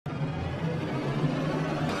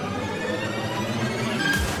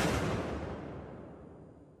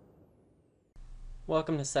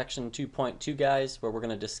Welcome to section 2.2, guys, where we're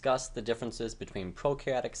going to discuss the differences between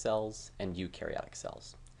prokaryotic cells and eukaryotic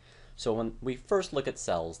cells. So when we first look at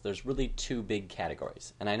cells, there's really two big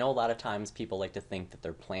categories, and I know a lot of times people like to think that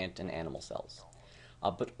they're plant and animal cells.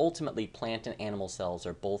 But ultimately, plant and animal cells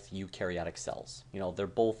are both eukaryotic cells. They're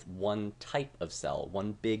both one type of cell,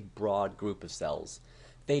 one big broad group of cells.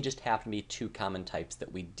 They just happen to be two common types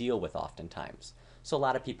that we deal with oftentimes. So a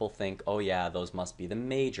lot of people think, oh yeah, those must be the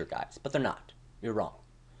major guys, but they're not. You're wrong.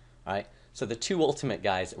 All right? So the two ultimate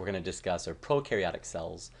guys that we're going to discuss are prokaryotic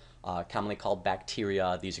cells, commonly called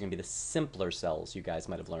bacteria. These are going to be the simpler cells you guys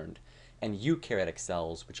might have learned. And eukaryotic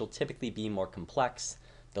cells, which will typically be more complex.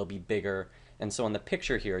 They'll be bigger. And so in the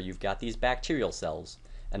picture here, you've got these bacterial cells,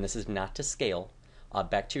 and this is not to scale.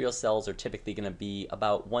 Bacterial cells are typically going to be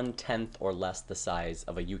about 1/10 or less the size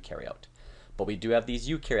of a eukaryote. But we do have these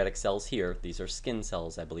eukaryotic cells here. These are skin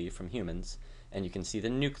cells, I believe, from humans. And you can see the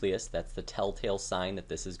nucleus. That's the telltale sign that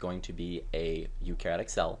this is going to be a eukaryotic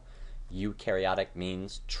cell. Eukaryotic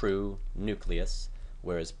means true nucleus,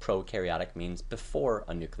 whereas prokaryotic means before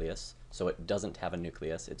a nucleus. So it doesn't have a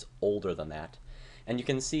nucleus. It's older than that. And you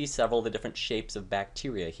can see several of the different shapes of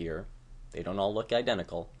bacteria here. They don't all look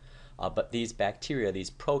identical. But these bacteria,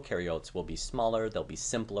 these prokaryotes, will be smaller. They'll be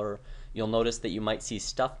simpler. You'll notice that you might see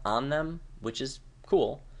stuff on them, which is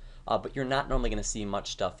cool. But you're not normally going to see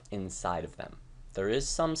much stuff inside of them. There is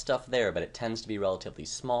some stuff there, but it tends to be relatively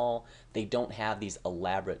small. They don't have these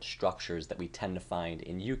elaborate structures that we tend to find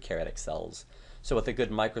in eukaryotic cells. So with a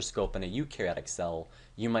good microscope in a eukaryotic cell,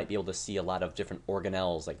 you might be able to see a lot of different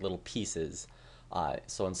organelles, like little pieces.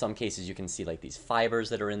 So in some cases you can see like these fibers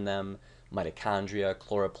that are in them, mitochondria,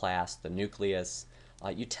 chloroplast, the nucleus.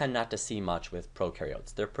 You tend not to see much with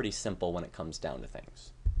prokaryotes. They're pretty simple when it comes down to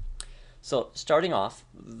things. So starting off,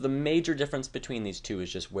 the major difference between these two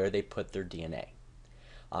is just where they put their DNA.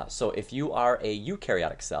 So if you are a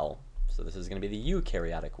eukaryotic cell, so this is going to be the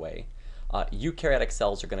eukaryotic way, eukaryotic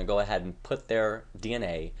cells are going to go ahead and put their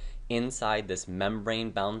DNA inside this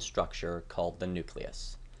membrane-bound structure called the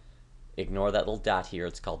nucleus. Ignore that little dot here.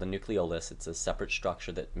 It's called the nucleolus. It's a separate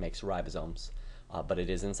structure that makes ribosomes, but it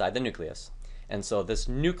is inside the nucleus. And so this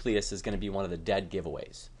nucleus is going to be one of the dead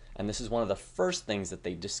giveaways. And this is one of the first things that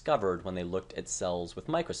they discovered when they looked at cells with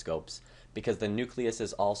microscopes, because the nucleus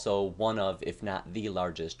is also one of, if not the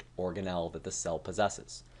largest, organelle that the cell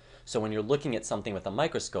possesses. So when you're looking at something with a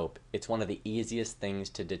microscope, it's one of the easiest things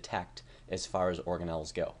to detect as far as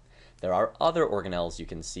organelles go. There are other organelles you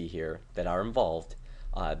can see here that are involved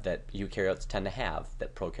that eukaryotes tend to have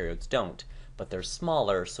that prokaryotes don't, but they're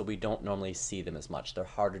smaller, so we don't normally see them as much. They're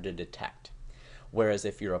harder to detect. Whereas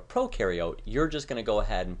if you're a prokaryote, you're just going to go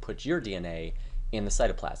ahead and put your DNA in the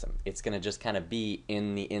cytoplasm. It's going to just kind of be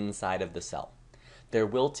in the inside of the cell. There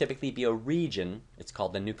will typically be a region, it's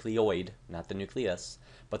called the nucleoid, not the nucleus,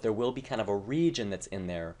 but there will be kind of a region that's in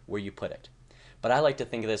there where you put it. But I like to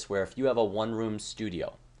think of this where if you have a one-room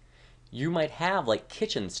studio, you might have like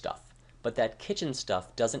kitchen stuff, but that kitchen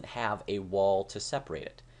stuff doesn't have a wall to separate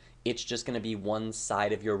it. It's just going to be one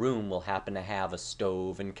side of your room will happen to have a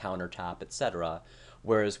stove and countertop, etc.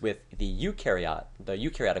 Whereas with the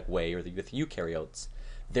eukaryotic way, or with eukaryotes,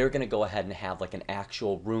 they're going to go ahead and have like an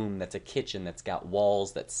actual room that's a kitchen that's got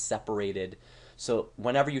walls that's separated. So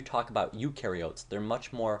whenever you talk about eukaryotes, they're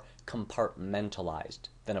much more compartmentalized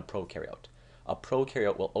than a prokaryote. A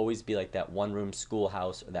prokaryote will always be like that one-room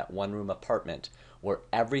schoolhouse or that one-room apartment where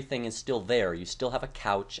everything is still there. You still have a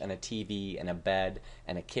couch and a TV and a bed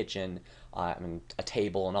and a kitchen and a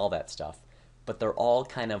table and all that stuff. But they're all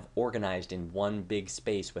kind of organized in one big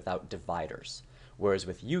space without dividers. Whereas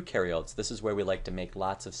with eukaryotes, this is where we like to make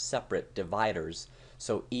lots of separate dividers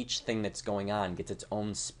so each thing that's going on gets its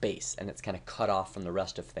own space and it's kind of cut off from the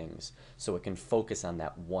rest of things so it can focus on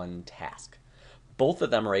that one task. Both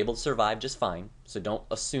of them are able to survive just fine, so don't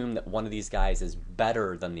assume that one of these guys is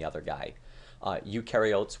better than the other guy.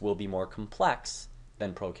 Eukaryotes will be more complex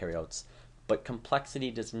than prokaryotes, but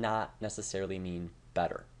complexity does not necessarily mean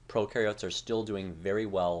better. Prokaryotes are still doing very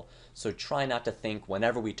well, so try not to think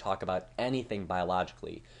whenever we talk about anything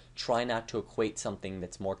biologically, try not to equate something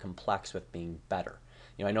that's more complex with being better.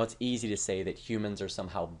 I know it's easy to say that humans are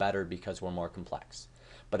somehow better because we're more complex.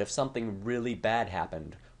 But if something really bad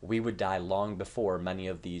happened, we would die long before many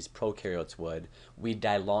of these prokaryotes would. We'd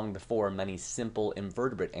die long before many simple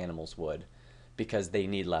invertebrate animals would, because they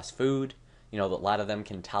need less food. A lot of them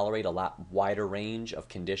can tolerate a lot wider range of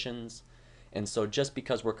conditions. And so just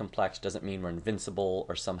because we're complex doesn't mean we're invincible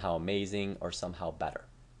or somehow amazing or somehow better.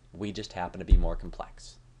 We just happen to be more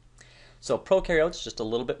complex. So prokaryotes, just a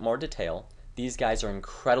little bit more detail. These guys are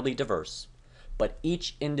incredibly diverse. but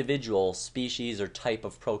each individual species or type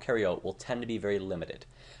of prokaryote will tend to be very limited.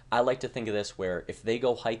 I like to think of this where if they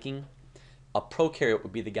go hiking, a prokaryote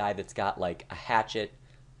would be the guy that's got like a hatchet,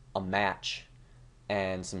 a match,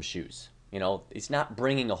 and some shoes. He's not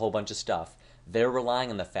bringing a whole bunch of stuff. They're relying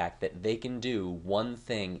on the fact that they can do one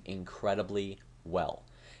thing incredibly well.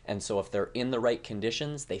 And so if they're in the right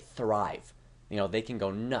conditions, they thrive. They can go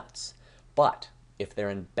nuts. But if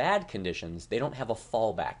they're in bad conditions, they don't have a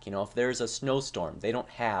fallback. If there's a snowstorm, they don't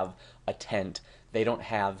have a tent. They don't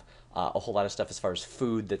have a whole lot of stuff as far as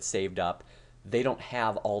food that's saved up. They don't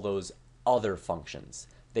have all those other functions.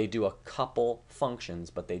 They do a couple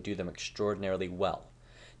functions, but they do them extraordinarily well.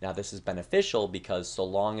 Now, this is beneficial because so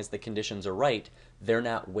long as the conditions are right, they're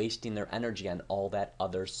not wasting their energy on all that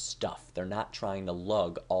other stuff. They're not trying to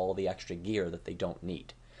lug all the extra gear that they don't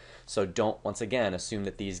need. So don't, once again, assume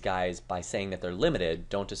that these guys, by saying that they're limited,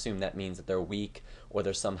 don't assume that means that they're weak or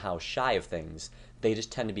they're somehow shy of things. They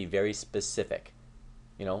just tend to be very specific.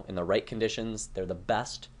 In the right conditions, they're the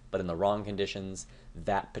best, but in the wrong conditions,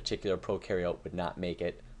 that particular prokaryote would not make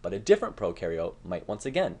it. But a different prokaryote might once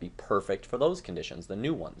again be perfect for those conditions, the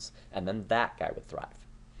new ones, and then that guy would thrive.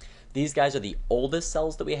 These guys are the oldest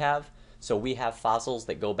cells that we have, so we have fossils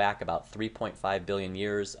that go back about 3.5 billion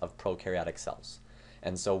years of prokaryotic cells.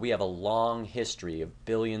 And so we have a long history of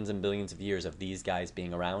billions and billions of years of these guys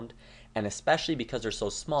being around, and especially because they're so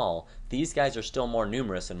small, these guys are still more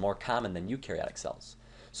numerous and more common than eukaryotic cells.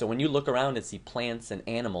 So when you look around and see plants and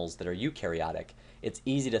animals that are eukaryotic, it's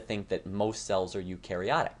easy to think that most cells are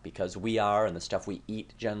eukaryotic because we are and the stuff we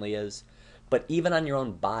eat generally is. But even on your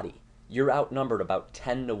own body, you're outnumbered about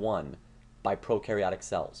 10 to 1 by prokaryotic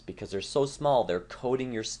cells because they're so small, they're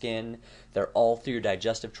coating your skin, they're all through your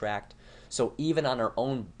digestive tract. So even on our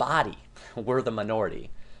own body, we're the minority.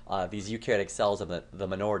 These eukaryotic cells are the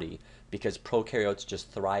minority because prokaryotes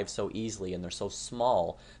just thrive so easily and they're so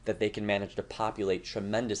small that they can manage to populate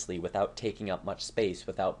tremendously without taking up much space,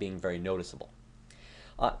 without being very noticeable.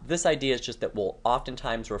 This idea is just that we'll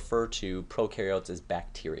oftentimes refer to prokaryotes as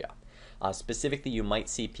bacteria. Specifically, you might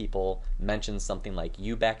see people mention something like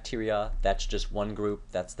eubacteria. That's just one group.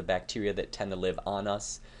 That's the bacteria that tend to live on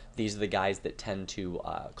us. These are the guys that tend to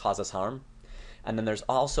cause us harm. And then there's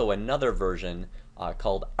also another version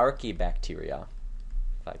called archaebacteria.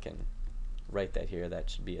 If I can write that here,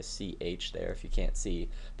 that should be a CH there if you can't see.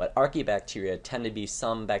 But archaebacteria tend to be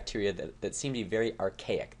some bacteria that seem to be very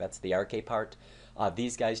archaic. That's the archaea part.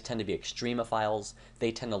 These guys tend to be extremophiles.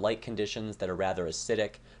 They tend to like conditions that are rather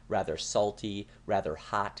acidic, rather salty, rather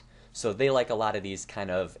hot. So they like a lot of these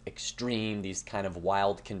kind of extreme, these kind of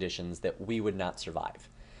wild conditions that we would not survive.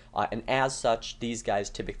 And as such, these guys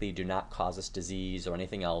typically do not cause us disease or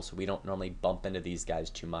anything else. We don't normally bump into these guys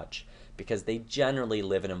too much because they generally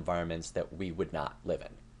live in environments that we would not live in.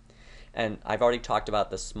 And I've already talked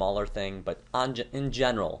about the smaller thing, but in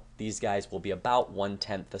general, these guys will be about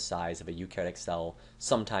 1/10 the size of a eukaryotic cell,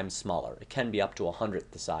 sometimes smaller. It can be up to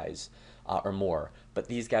 100th the size or more, but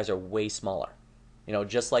these guys are way smaller.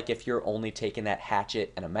 Just like if you're only taking that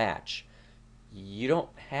hatchet and a match, you don't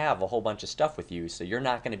have a whole bunch of stuff with you, so you're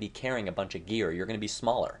not going to be carrying a bunch of gear. You're going to be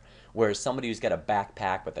smaller. Whereas somebody who's got a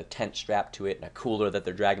backpack with a tent strapped to it and a cooler that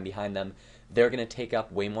they're dragging behind them, they're going to take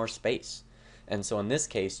up way more space. And so in this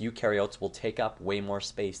case, eukaryotes will take up way more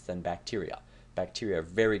space than bacteria. Bacteria are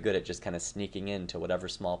very good at just kind of sneaking into whatever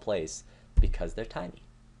small place because they're tiny.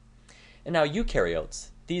 And now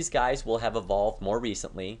eukaryotes, these guys will have evolved more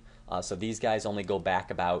recently. So these guys only go back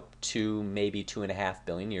about 2, maybe 2.5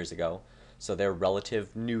 billion years ago. So they're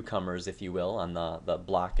relative newcomers, if you will, on the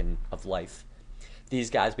block of life. These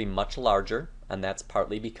guys will be much larger, and that's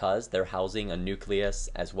partly because they're housing a nucleus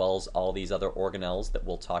as well as all these other organelles that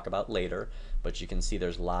we'll talk about later. But you can see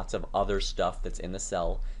there's lots of other stuff that's in the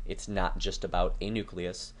cell. It's not just about a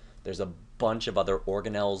nucleus. There's a bunch of other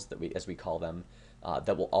organelles, as we call them,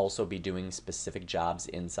 that will also be doing specific jobs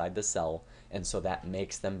inside the cell, and so that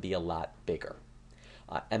makes them be a lot bigger.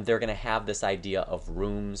 And they're going to have this idea of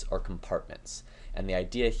rooms or compartments. And the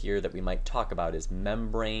idea here that we might talk about is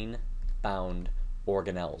membrane-bound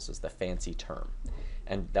organelles is the fancy term.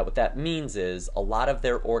 And what that means is a lot of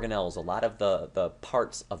their organelles, a lot of the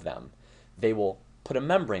parts of them, they will put a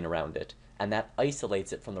membrane around it, and that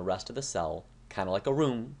isolates it from the rest of the cell, kind of like a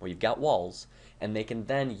room where you've got walls, and they can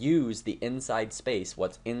then use the inside space,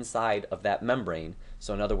 what's inside of that membrane.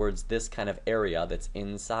 So in other words, this kind of area that's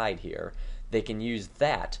inside here, they can use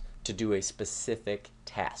that to do a specific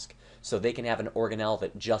task. So they can have an organelle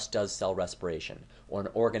that just does cell respiration, or an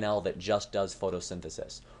organelle that just does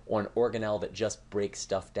photosynthesis, or an organelle that just breaks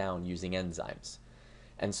stuff down using enzymes.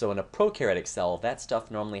 And so in a prokaryotic cell, that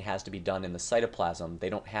stuff normally has to be done in the cytoplasm. They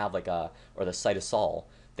don't have like or the cytosol.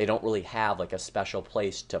 They don't really have like a special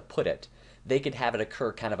place to put it. They could have it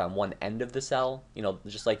occur kind of on one end of the cell,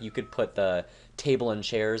 just like you could put the table and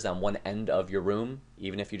chairs on one end of your room,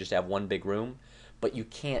 even if you just have one big room. But you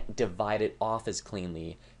can't divide it off as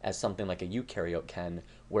cleanly as something like a eukaryote can,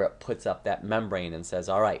 where it puts up that membrane and says,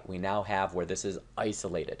 all right, we now have where this is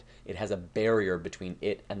isolated. It has a barrier between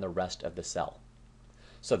it and the rest of the cell.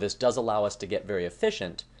 So this does allow us to get very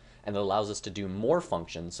efficient, and it allows us to do more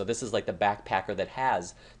functions. So this is like the backpacker that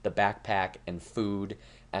has the backpack and food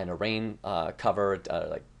and a rain cover,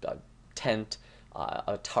 like a tent,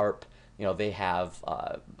 a tarp. They have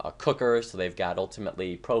a cooker, so they've got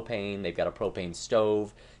ultimately propane. They've got a propane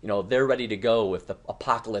stove. They're ready to go if the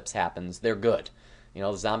apocalypse happens. They're good.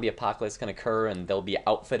 The zombie apocalypse can occur, and they'll be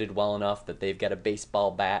outfitted well enough that they've got a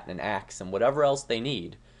baseball bat and an axe and whatever else they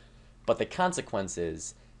need. But the consequence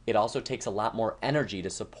is it also takes a lot more energy to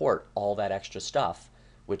support all that extra stuff,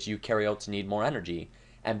 which eukaryotes need more energy.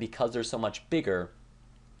 And because they're so much bigger,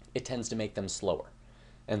 it tends to make them slower.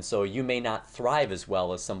 And so you may not thrive as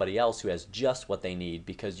well as somebody else who has just what they need,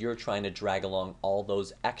 because you're trying to drag along all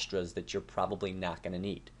those extras that you're probably not going to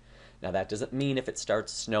need. Now, that doesn't mean if it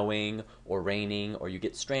starts snowing or raining or you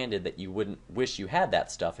get stranded that you wouldn't wish you had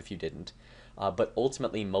that stuff if you didn't. But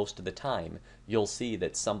ultimately, most of the time, you'll see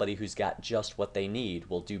that somebody who's got just what they need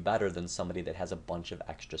will do better than somebody that has a bunch of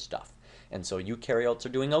extra stuff. And so eukaryotes are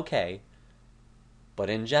doing okay,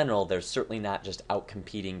 but in general, they're certainly not just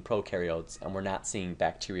out-competing prokaryotes, and we're not seeing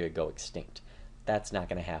bacteria go extinct. That's not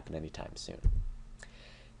going to happen anytime soon.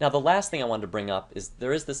 Now, the last thing I wanted to bring up is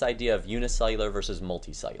there is this idea of unicellular versus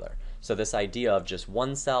multicellular. So this idea of just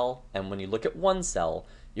one cell, and when you look at one cell,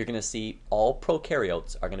 you're going to see all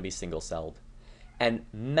prokaryotes are going to be single-celled, and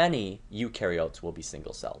many eukaryotes will be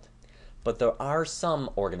single-celled. But there are some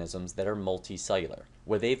organisms that are multicellular,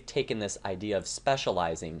 where they've taken this idea of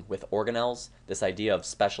specializing with organelles, this idea of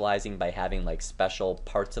specializing by having like special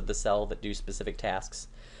parts of the cell that do specific tasks.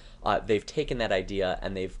 They've taken that idea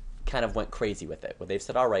and they've kind of went crazy with it, where they've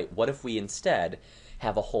said, all right, what if we instead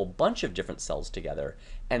have a whole bunch of different cells together,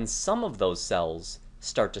 and some of those cells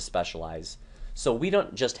start to specialize. So we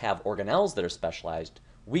don't just have organelles that are specialized.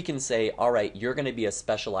 We can say, all right, you're going to be a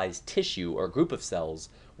specialized tissue or group of cells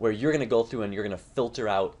where you're going to go through and you're going to filter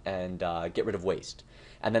out and get rid of waste.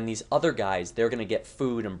 And then these other guys, they're going to get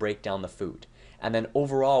food and break down the food. And then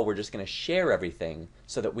overall, we're just going to share everything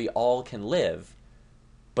so that we all can live,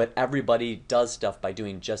 but everybody does stuff by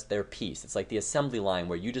doing just their piece. It's like the assembly line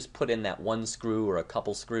where you just put in that one screw or a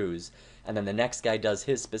couple screws, and then the next guy does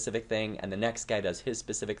his specific thing, and the next guy does his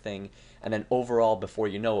specific thing, and then overall, before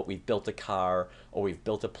you know it, we've built a car, or we've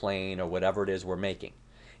built a plane, or whatever it is we're making.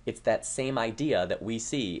 It's that same idea that we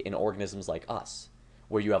see in organisms like us,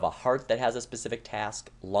 where you have a heart that has a specific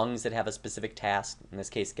task, lungs that have a specific task, in this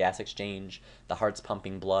case gas exchange, the heart's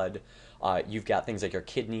pumping blood. You've got things like your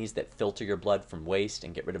kidneys that filter your blood from waste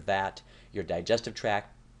and get rid of that. Your digestive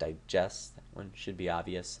tract digests, that one should be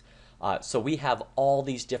obvious. So we have all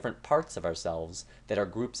these different parts of ourselves that are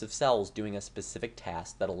groups of cells doing a specific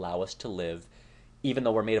task that allow us to live. Even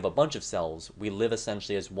though we're made of a bunch of cells, we live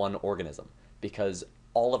essentially as one organism, because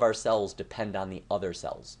all of our cells depend on the other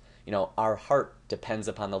cells. Our heart depends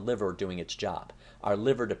upon the liver doing its job. Our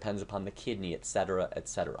liver depends upon the kidney, etc.,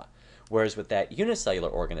 etc. Whereas with that unicellular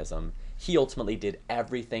organism, he ultimately did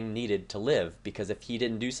everything needed to live, because if he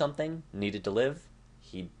didn't do something needed to live,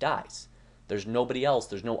 he dies. There's nobody else,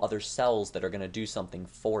 there's no other cells that are going to do something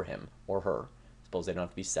for him or her. I suppose they don't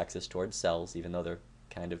have to be sexist towards cells, even though they're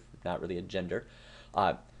kind of not really a gender.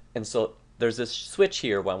 And so there's this switch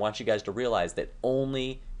here where I want you guys to realize that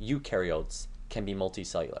only eukaryotes can be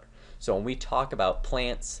multicellular. So when we talk about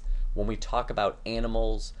plants, when we talk about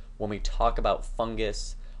animals, when we talk about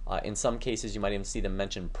fungus, in some cases you might even see them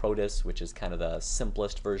mention protists, which is kind of the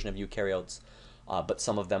simplest version of eukaryotes, but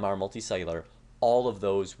some of them are multicellular. All of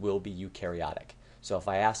those will be eukaryotic. So if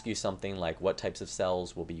I ask you something like what types of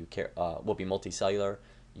cells will be multicellular,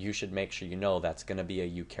 you should make sure you know that's going to be a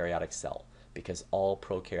eukaryotic cell, because all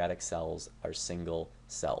prokaryotic cells are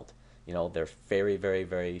single-celled. They're very, very,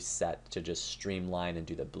 very set to just streamline and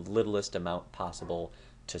do the littlest amount possible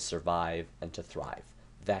to survive and to thrive.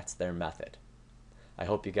 That's their method. I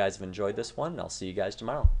hope you guys have enjoyed this one, and I'll see you guys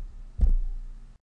tomorrow.